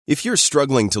If you're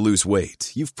struggling to lose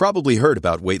weight, you've probably heard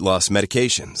about weight loss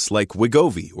medications like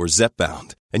Wegovy or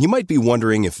Zepbound, and you might be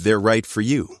wondering if they're right for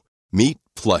you. Meet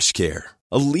PlushCare,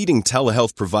 a leading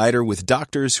telehealth provider with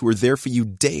doctors who are there for you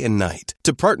day and night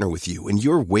to partner with you in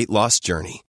your weight loss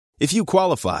journey. If you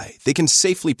qualify, they can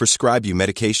safely prescribe you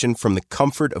medication from the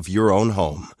comfort of your own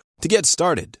home. To get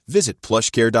started, visit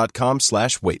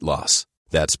plushcare.com/weight loss.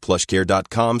 That's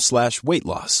plushcare.com/weight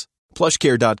loss.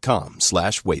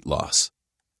 plushcare.com/weight loss.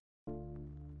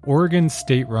 Oregon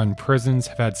state-run prisons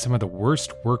have had some of the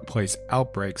worst workplace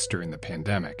outbreaks during the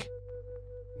pandemic.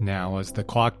 Now, as the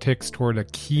clock ticks toward a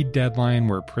key deadline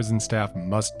where prison staff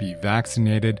must be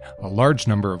vaccinated, a large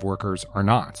number of workers are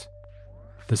not.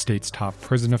 The state's top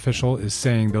prison official is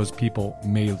saying those people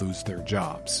may lose their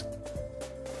jobs.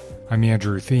 I'm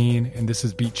Andrew Theen, and this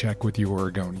is Beat Check with You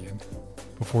Oregonian.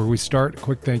 Before we start, a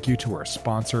quick thank you to our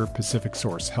sponsor, Pacific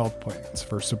Source Health Plans,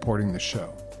 for supporting the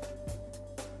show.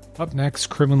 Up next,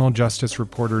 criminal justice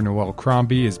reporter Noelle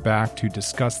Crombie is back to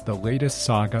discuss the latest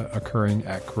saga occurring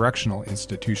at correctional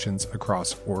institutions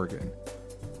across Oregon.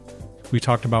 We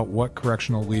talked about what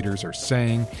correctional leaders are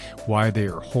saying, why they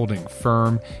are holding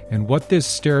firm, and what this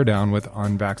stare down with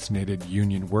unvaccinated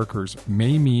union workers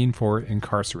may mean for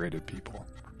incarcerated people.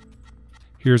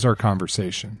 Here's our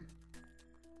conversation.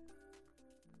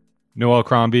 Noelle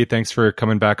Crombie, thanks for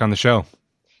coming back on the show.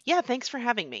 Yeah, thanks for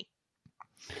having me.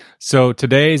 So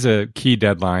today's a key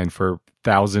deadline for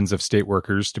thousands of state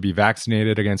workers to be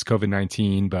vaccinated against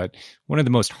COVID-19, but one of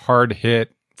the most hard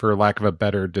hit, for lack of a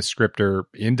better descriptor,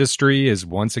 industry is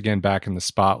once again back in the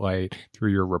spotlight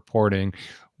through your reporting.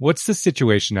 What's the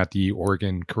situation at the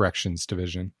Oregon Corrections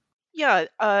Division? Yeah,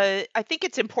 I think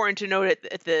it's important to note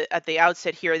at the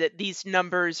outset here that these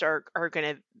numbers are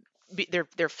going to be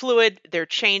they're fluid, they're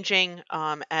changing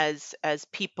as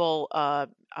people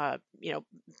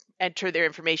enter their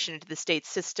information into the state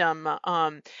system.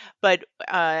 But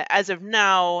as of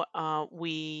now,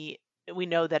 we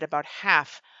know that about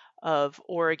half of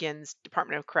Oregon's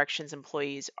Department of Corrections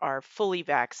employees are fully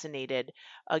vaccinated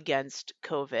against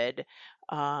COVID.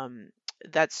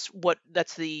 That's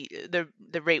the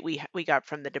rate we got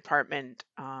from the department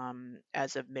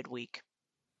as of midweek.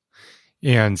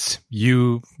 And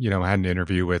you had an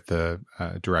interview with the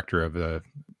director of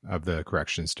the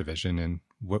Corrections Division, and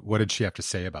what did she have to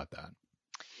say about that?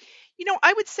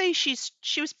 I would say she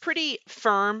was pretty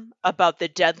firm about the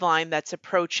deadline that's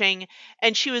approaching,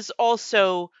 and she was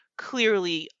also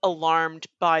clearly alarmed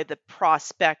by the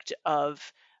prospect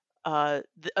of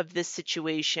this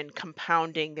situation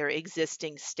compounding their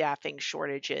existing staffing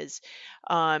shortages.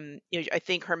 I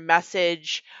think her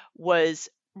message was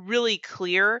really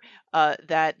clear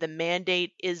that the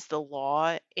mandate is the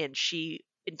law, and she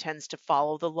intends to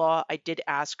follow the law. I did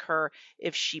ask her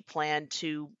if she planned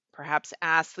to perhaps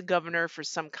ask the governor for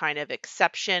some kind of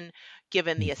exception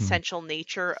given the essential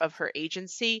nature of her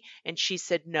agency, and she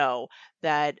said no,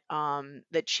 that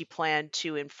she planned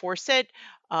to enforce it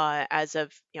as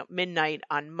of midnight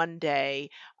on Monday.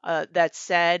 That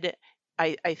said,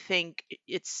 I think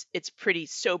it's pretty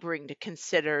sobering to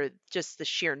consider just the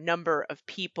sheer number of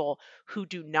people who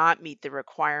do not meet the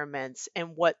requirements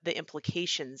and what the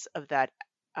implications of that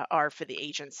are for the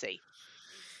agency.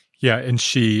 Yeah, and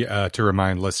she, to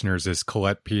remind listeners, is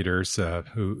Colette Peters,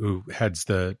 who heads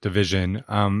the division.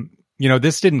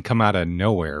 This didn't come out of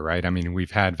nowhere, right? I mean,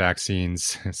 we've had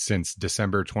vaccines since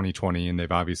December 2020, and they've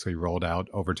obviously rolled out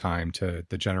over time to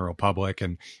the general public.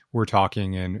 And we're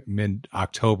talking in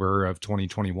mid-October of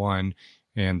 2021,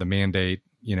 and the mandate,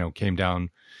 came down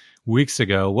weeks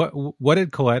ago. What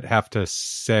did Colette have to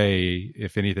say,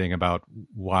 if anything, about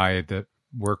why the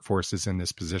workforce is in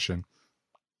this position?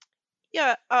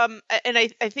 Yeah, and I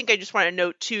think I just want to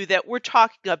note too that we're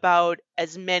talking about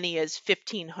as many as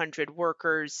 1,500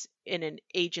 workers in an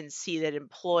agency that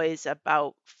employs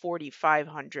about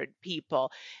 4,500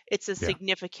 people. It's a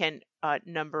significant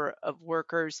number of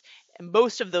workers, and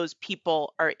most of those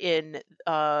people are in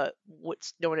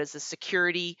what's known as the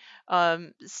security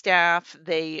staff.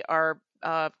 They are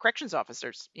corrections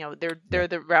officers. They're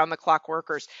the round-the-clock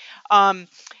workers.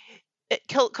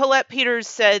 Colette Peters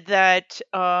said that,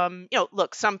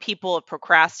 look, some people have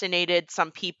procrastinated.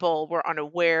 Some people were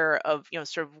unaware of,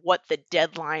 sort of what the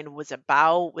deadline was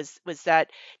about. Was that,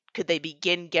 could they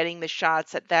begin getting the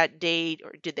shots at that date,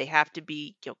 or did they have to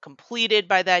be, completed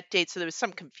by that date? So there was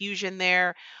some confusion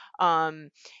there.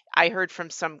 I heard from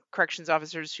some corrections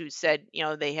officers who said,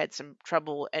 they had some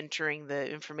trouble entering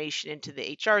the information into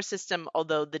the HR system,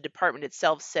 although the department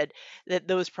itself said that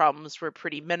those problems were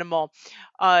pretty minimal.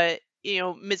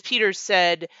 Ms. Peters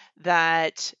said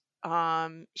that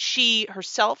She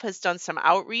herself has done some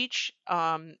outreach,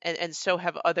 and so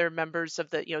have other members of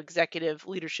the executive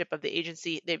leadership of the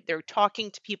agency. They're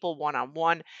talking to people one on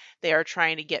one. They are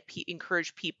trying to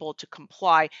encourage people to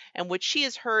comply. And what she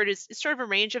has heard is sort of a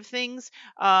range of things.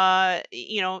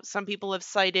 Some people have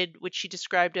cited what she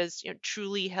described as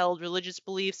truly held religious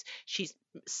beliefs. She's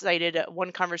cited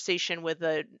one conversation with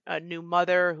a new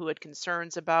mother who had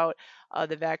concerns about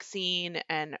the vaccine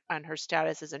and her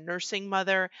status as a nursing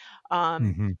mother.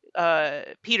 Um,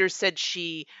 Hmm. Peters said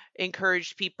she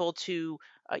encouraged people to,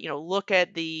 look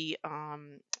at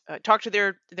talk to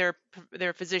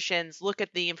their physicians, look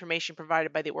at the information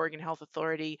provided by the Oregon Health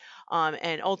Authority,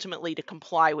 and ultimately to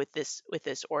comply with this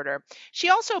order. She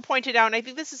also pointed out, and I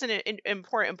think this is an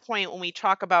important point when we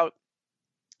talk about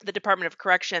the Department of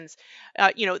Corrections.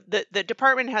 The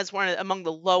department has among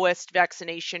the lowest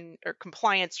vaccination or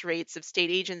compliance rates of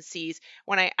state agencies.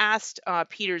 When I asked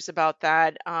Peters about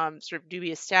that sort of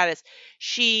dubious status,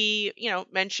 she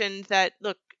mentioned that,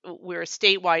 look, we're a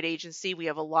statewide agency. We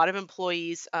have a lot of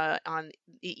employees on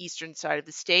the eastern side of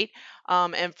the state,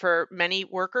 and for many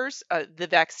workers, the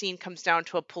vaccine comes down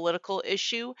to a political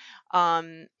issue.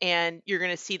 And you're going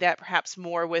to see that perhaps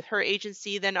more with her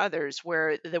agency than others,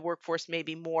 where the workforce may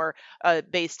be more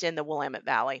based in the Willamette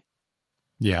Valley.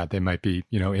 Yeah, they might be,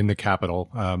 in the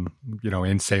capital,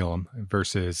 in Salem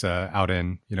versus out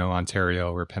in,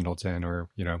 Ontario or Pendleton or,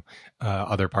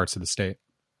 other parts of the state.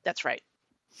 That's right.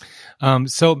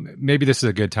 So maybe this is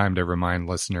a good time to remind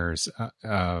listeners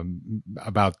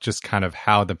about just kind of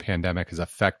how the pandemic has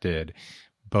affected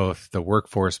both the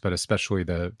workforce, but especially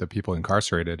the people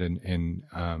incarcerated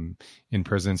in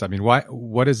prisons. I mean,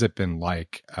 what has it been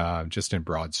like, just in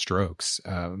broad strokes,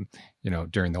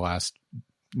 during the last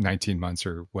 19 months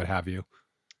or what have you?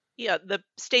 Yeah, the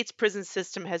state's prison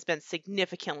system has been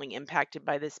significantly impacted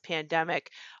by this pandemic.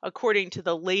 According to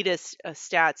the latest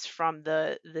stats from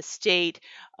the state,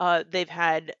 they've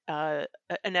had an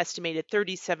estimated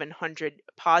 3,700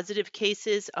 positive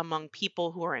cases among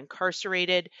people who are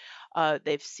incarcerated.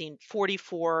 They've seen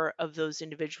 44 of those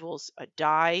individuals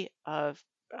die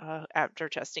after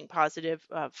testing positive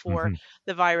for Hmm.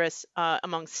 the virus.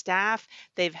 Among staff,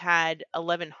 they've had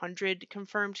 1,100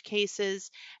 confirmed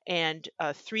cases and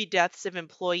 3 deaths of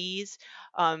employees.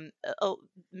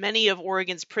 Many of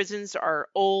Oregon's prisons are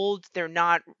old. They're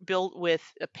not built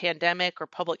with a pandemic or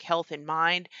public health in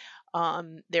mind.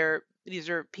 These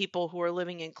are people who are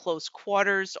living in close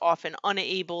quarters, often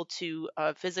unable to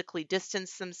physically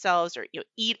distance themselves or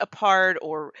eat apart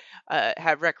or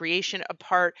have recreation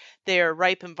apart. They are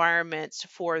ripe environments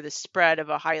for the spread of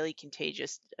a highly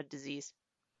contagious disease.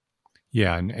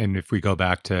 Yeah. And if we go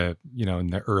back to, in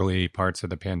the early parts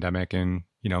of the pandemic in,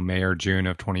 May or June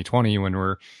of 2020, when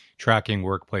we're tracking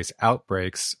workplace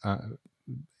outbreaks,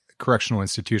 correctional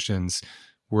institutions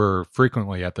were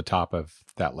frequently at the top of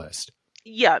that list.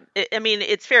 Yeah, I mean,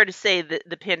 it's fair to say that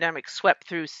the pandemic swept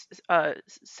through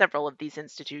several of these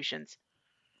institutions.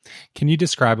 Can you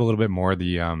describe a little bit more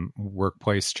the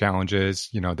workplace challenges?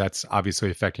 That's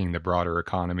obviously affecting the broader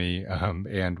economy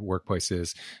and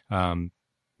workplaces,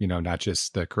 not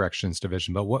just the corrections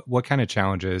division, but what kind of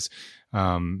challenges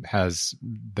has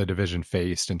the division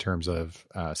faced in terms of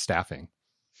staffing?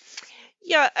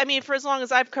 Yeah, I mean, for as long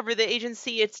as I've covered the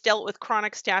agency, it's dealt with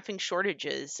chronic staffing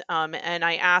shortages. And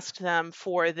I asked them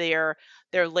for their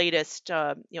latest,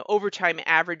 overtime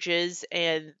averages,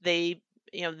 and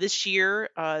this year,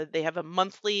 they have a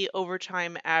monthly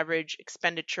overtime average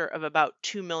expenditure of about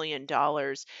 $2 million.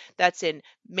 That's in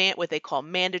what they call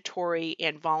mandatory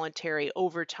and voluntary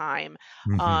overtime.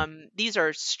 Hmm. These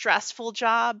are stressful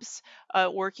jobs,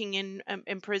 working in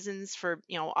prisons for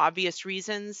obvious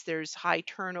reasons. There's high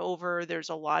turnover.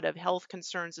 There's a lot of health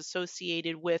concerns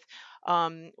associated with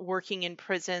working in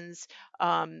prisons.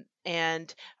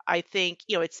 And I think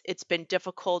it's been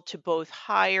difficult to both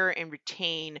hire and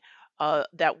retain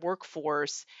that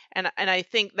workforce. And I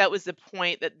think that was the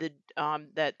point that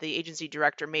the agency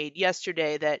director made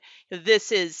yesterday, that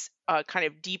this is kind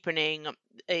of deepening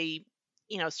a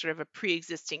sort of a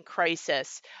pre-existing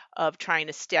crisis of trying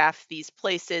to staff these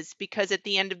places, because at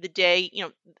the end of the day,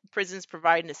 prisons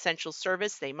provide an essential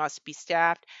service. They must be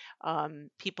staffed.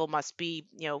 People must be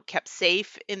kept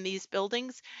safe in these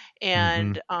buildings. Hmm.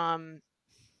 And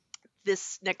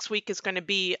this next week is going to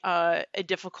be a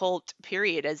difficult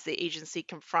period as the agency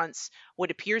confronts what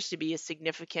appears to be a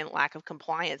significant lack of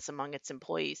compliance among its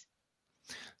employees.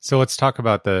 So let's talk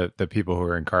about the people who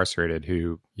are incarcerated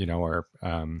who, are,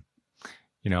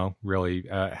 really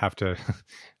have to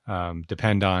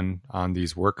depend on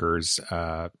these workers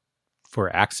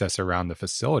for access around the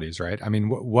facilities, right? I mean,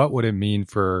 what would it mean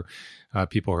for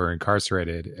people who are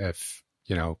incarcerated if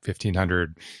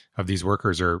 1,500 of these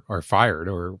workers are fired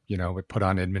or put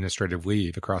on administrative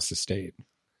leave across the state?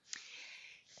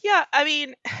 Yeah, I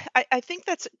mean, I think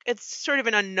it's sort of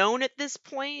an unknown at this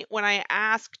point. When I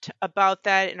asked about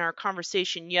that in our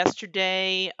conversation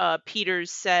yesterday,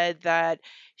 Peters said that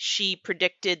she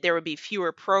predicted there would be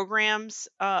fewer programs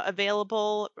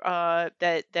available,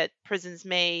 that prisons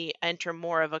may enter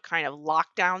more of a kind of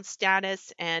lockdown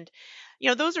status, and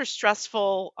those are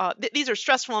stressful. These are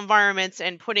stressful environments,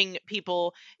 and putting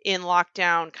people in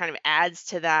lockdown kind of adds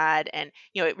to that, and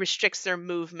it restricts their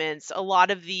movements. A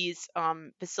lot of these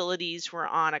facilities were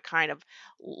on a kind of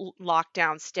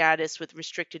lockdown status with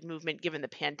restricted movement given the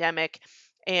pandemic,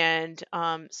 and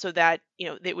so that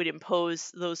they would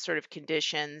impose those sort of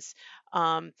conditions.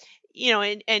 um,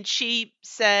 and she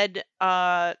said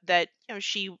that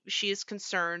she is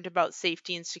concerned about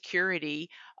safety and security,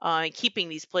 and keeping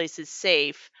these places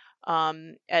safe,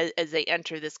 as they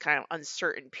enter this kind of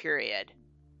uncertain period.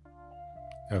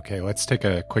 Okay, let's take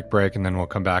a quick break and then we'll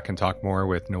come back and talk more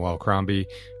with Noelle Crombie,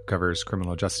 who covers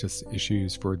criminal justice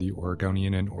issues for the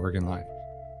Oregonian and Oregon Live.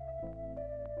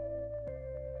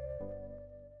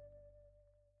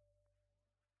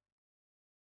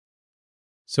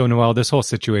 So, Noelle, this whole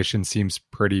situation seems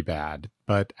pretty bad,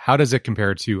 but how does it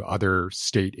compare to other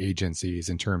state agencies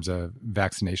in terms of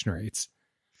vaccination rates?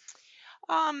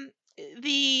 Um,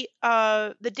 the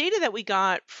data that we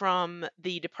got from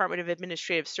the Department of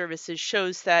Administrative Services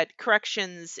shows that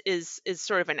corrections is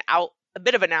sort of a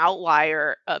bit of an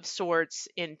outlier of sorts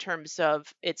in terms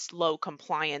of its low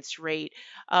compliance rate.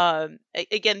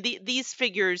 Again, these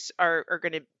figures are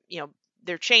going to,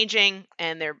 they're changing,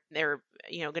 and they're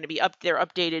going to be they're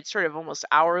updated sort of almost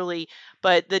hourly.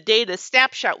 But the data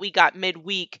snapshot we got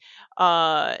midweek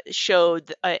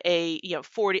showed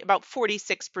about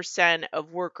 46%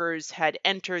 of workers had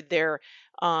entered their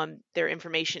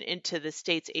information into the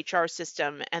state's HR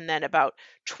system, and then about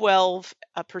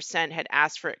 12% had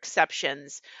asked for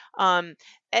exceptions.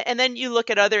 And then you look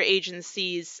at other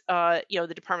agencies, the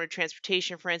Department of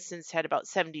Transportation, for instance, had about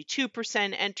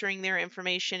 72% entering their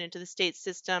information into the state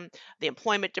system. The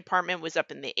Employment Department was up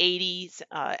in the 80s,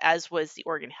 as was the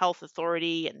Oregon Health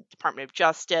Authority and Department of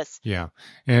Justice. Yeah.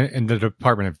 And the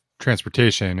Department of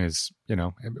Transportation is,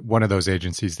 one of those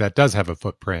agencies that does have a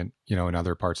footprint, in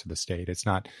other parts of the state. It's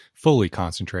not fully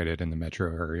concentrated in the metro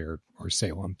area or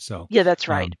Salem. So yeah, that's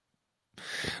right.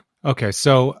 Okay.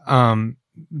 So,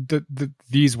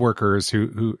 these workers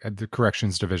who the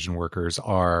corrections division workers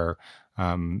are,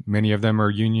 many of them are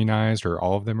unionized, or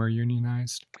all of them are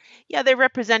unionized? Yeah, they're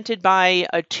represented by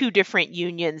two different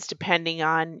unions depending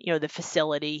on the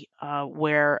facility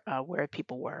where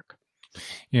people work.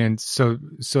 And so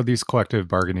these collective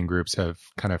bargaining groups have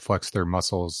kind of flexed their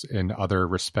muscles in other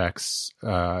respects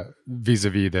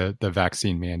vis-a-vis the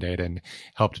vaccine mandate, and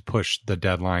helped push the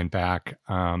deadline back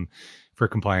for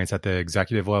compliance at the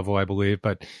executive level, I believe.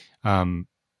 But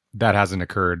that hasn't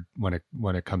occurred when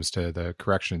it comes to the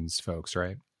corrections folks,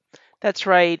 right? That's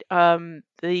right.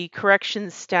 The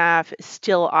corrections staff is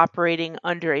still operating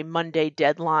under a Monday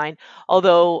deadline,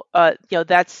 although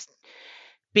that's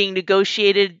being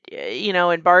negotiated,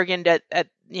 and bargained at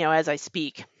as I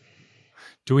speak.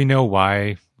 Do we know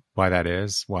why that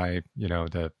is? Why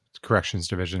the corrections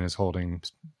division is holding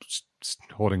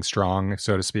strong,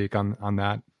 so to speak, on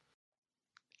that?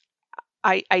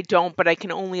 I don't, but I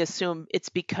can only assume it's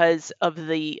because of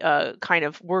the kind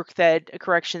of work that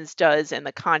corrections does and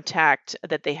the contact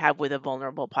that they have with a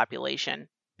vulnerable population,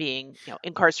 being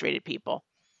incarcerated people.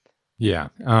 Yeah.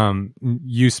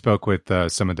 You spoke with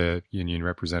some of the union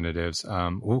representatives.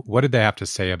 What did they have to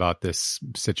say about this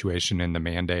situation and the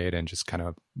mandate, and just kind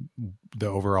of the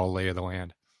overall lay of the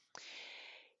land?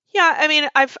 Yeah, I mean,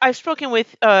 I've spoken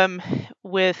with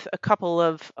a couple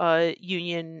of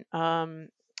union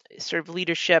sort of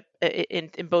leadership in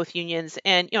both unions,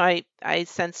 and I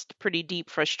sensed pretty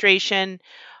deep frustration,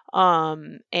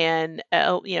 and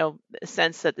a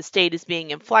sense that the state is being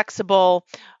inflexible.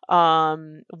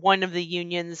 One of the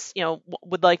unions,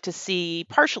 would like to see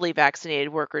partially vaccinated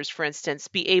workers, for instance,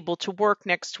 be able to work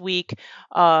next week,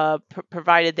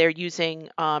 provided they're using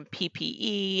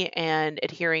PPE and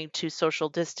adhering to social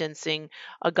distancing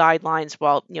guidelines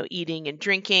while eating and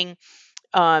drinking.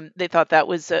 They thought that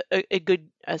was a good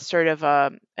sort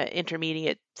of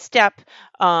intermediate step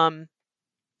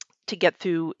to get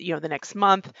through the next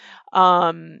month.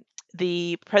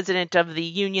 The president of the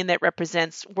union that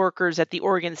represents workers at the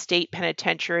Oregon State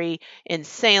Penitentiary in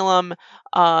Salem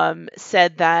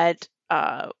said that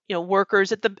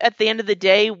workers at the end of the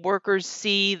day, workers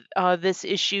see this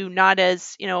issue not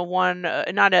as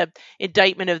not a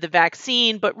indictment of the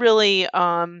vaccine, but really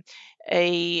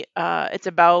it's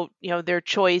about their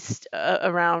choice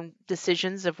around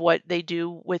decisions of what they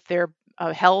do with their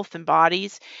health and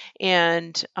bodies,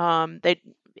 and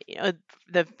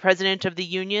the president of the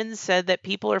union said that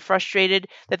people are frustrated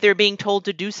that they're being told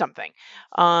to do something.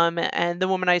 And the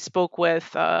woman I spoke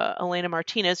with, Elena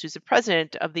Martinez, who's the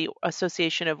president of the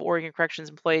Association of Oregon Corrections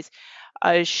Employees,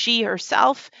 she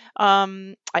herself,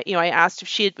 I asked if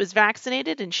she was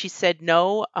vaccinated, and she said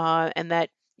no, and that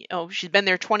she's been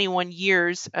there 21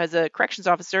 years as a corrections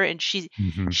officer, and she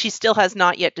still has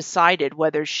not yet decided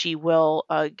whether she will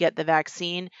get the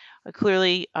vaccine,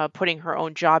 clearly putting her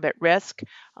own job at risk.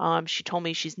 She told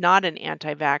me she's not an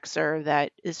anti-vaxxer,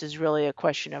 that this is really a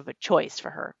question of a choice for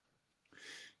her.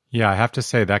 Yeah, I have to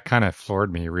say that kind of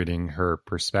floored me reading her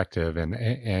perspective,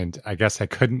 and I guess I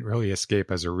couldn't really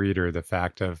escape as a reader the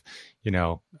fact of,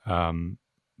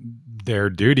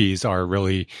 their duties are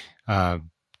really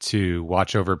to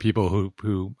watch over people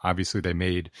who obviously they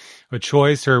made a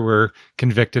choice or were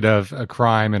convicted of a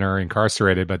crime and are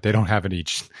incarcerated, but they don't have any.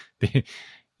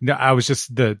 I was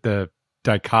just the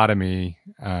dichotomy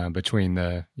between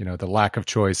the lack of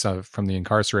choice from the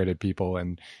incarcerated people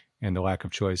and the lack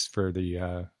of choice for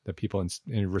the people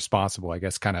responsible, I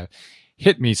guess, kind of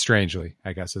hit me strangely,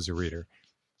 I guess, as a reader.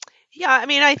 Yeah, I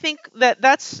mean, I think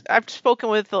that's I've spoken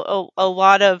with a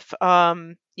lot of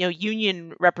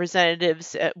union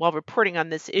representatives while reporting on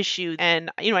this issue,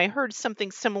 and I heard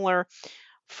something similar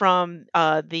from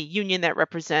the union that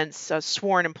represents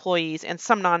sworn employees and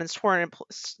some non-sworn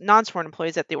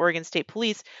employees at the Oregon State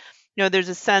Police. There's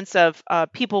a sense of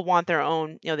people want their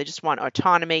own, they just want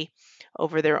autonomy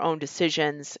over their own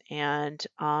decisions, and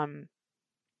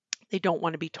they don't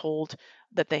want to be told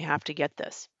that they have to get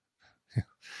this.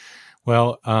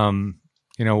 Well,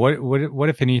 what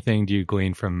if anything do you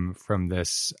glean from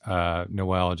this,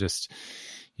 Noelle? Just,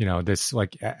 this,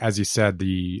 like, as you said,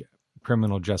 the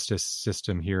criminal justice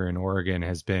system here in Oregon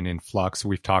has been in flux.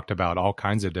 We've talked about all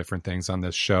kinds of different things on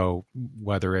this show,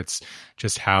 whether it's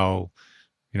just how,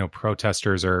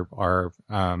 protesters are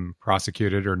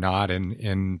prosecuted or not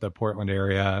in the Portland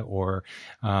area, or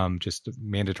just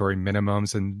mandatory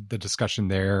minimums and the discussion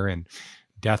there, and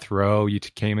death row. You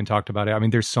came and talked about it. I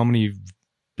mean, there's so many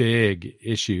big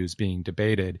issues being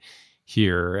debated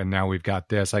here, and now we've got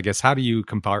this. I guess, how do you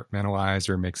compartmentalize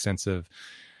or make sense of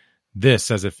this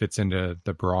as it fits into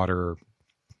the broader,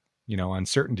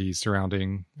 uncertainties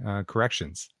surrounding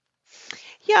corrections?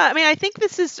 Yeah, I mean, I think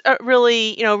this is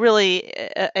really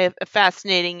a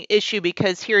fascinating issue,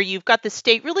 because here you've got the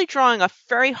state really drawing a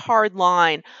very hard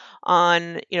line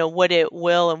on what it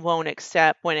will and won't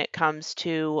accept when it comes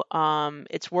to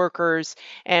its workers,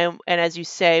 and as you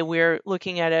say, we're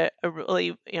looking at a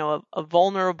really a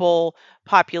vulnerable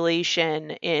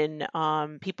population in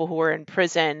people who are in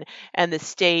prison, and the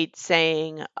state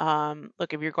saying,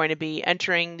 look, if you're going to be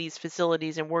entering these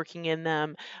facilities and working in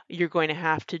them, you're going to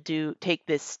have to take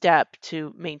this step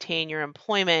to maintain your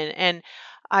employment. And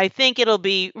I think it'll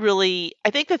be really, I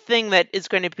think the thing that is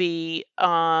going to be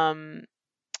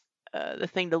the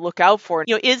thing to look out for,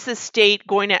 is the state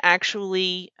going to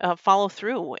actually follow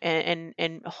through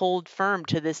and hold firm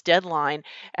to this deadline,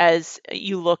 as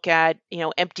you look at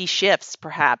empty shifts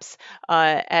perhaps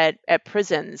at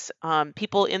prisons.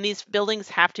 People in these buildings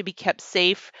have to be kept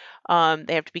safe.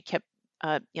 They have to be kept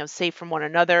safe from one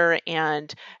another,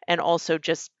 and also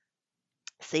just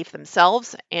safe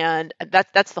themselves, and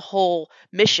that's the whole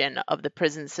mission of the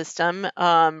prison system,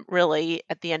 really,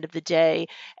 at the end of the day.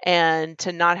 And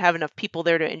to not have enough people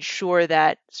there to ensure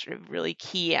that sort of really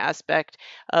key aspect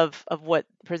of what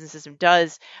the prison system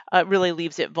does really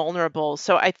leaves it vulnerable.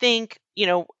 So I think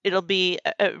it'll be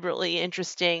a really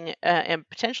interesting and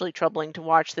potentially troubling to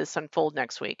watch this unfold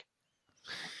next week.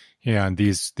 Yeah, and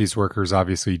these workers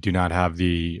obviously do not have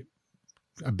the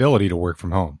ability to work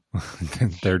from home.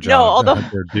 Their job,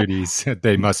 their duties,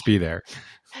 they must be there.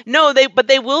 No, but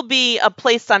they will be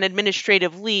placed on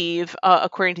administrative leave,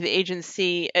 according to the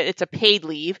agency. It's a paid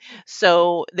leave,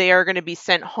 so they are going to be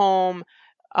sent home,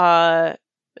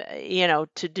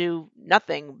 to do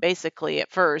nothing basically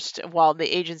at first, while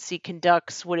the agency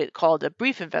conducts what it called a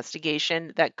brief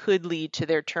investigation that could lead to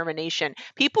their termination.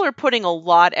 People are putting a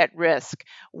lot at risk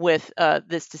with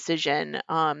this decision.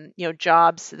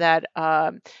 Jobs that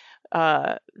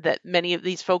that many of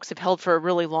these folks have held for a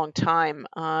really long time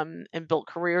and built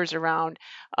careers around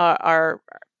are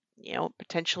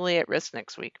potentially at risk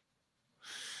next week.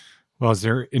 Well, is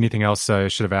there anything else I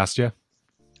should have asked you?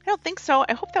 I don't think so.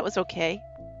 I hope that was okay.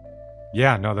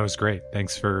 Yeah, no, that was great.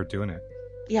 Thanks for doing it.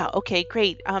 Yeah, okay,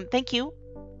 great. Thank you.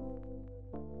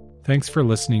 Thanks for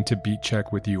listening to Beat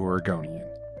Check with You Oregonian.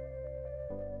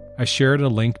 I shared a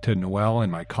link to Noelle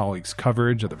and my colleagues'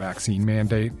 coverage of the vaccine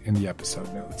mandate in the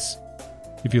episode notes.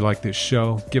 If you like this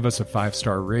show, give us a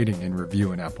 5-star rating and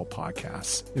review in Apple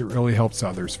Podcasts. It really helps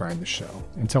others find the show.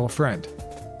 And tell a friend.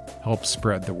 Help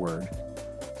spread the word.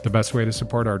 The best way to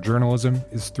support our journalism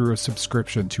is through a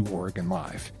subscription to Oregon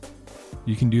Live.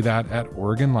 You can do that at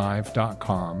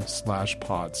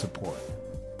OregonLive.com/pod support.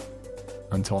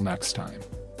 Until next time.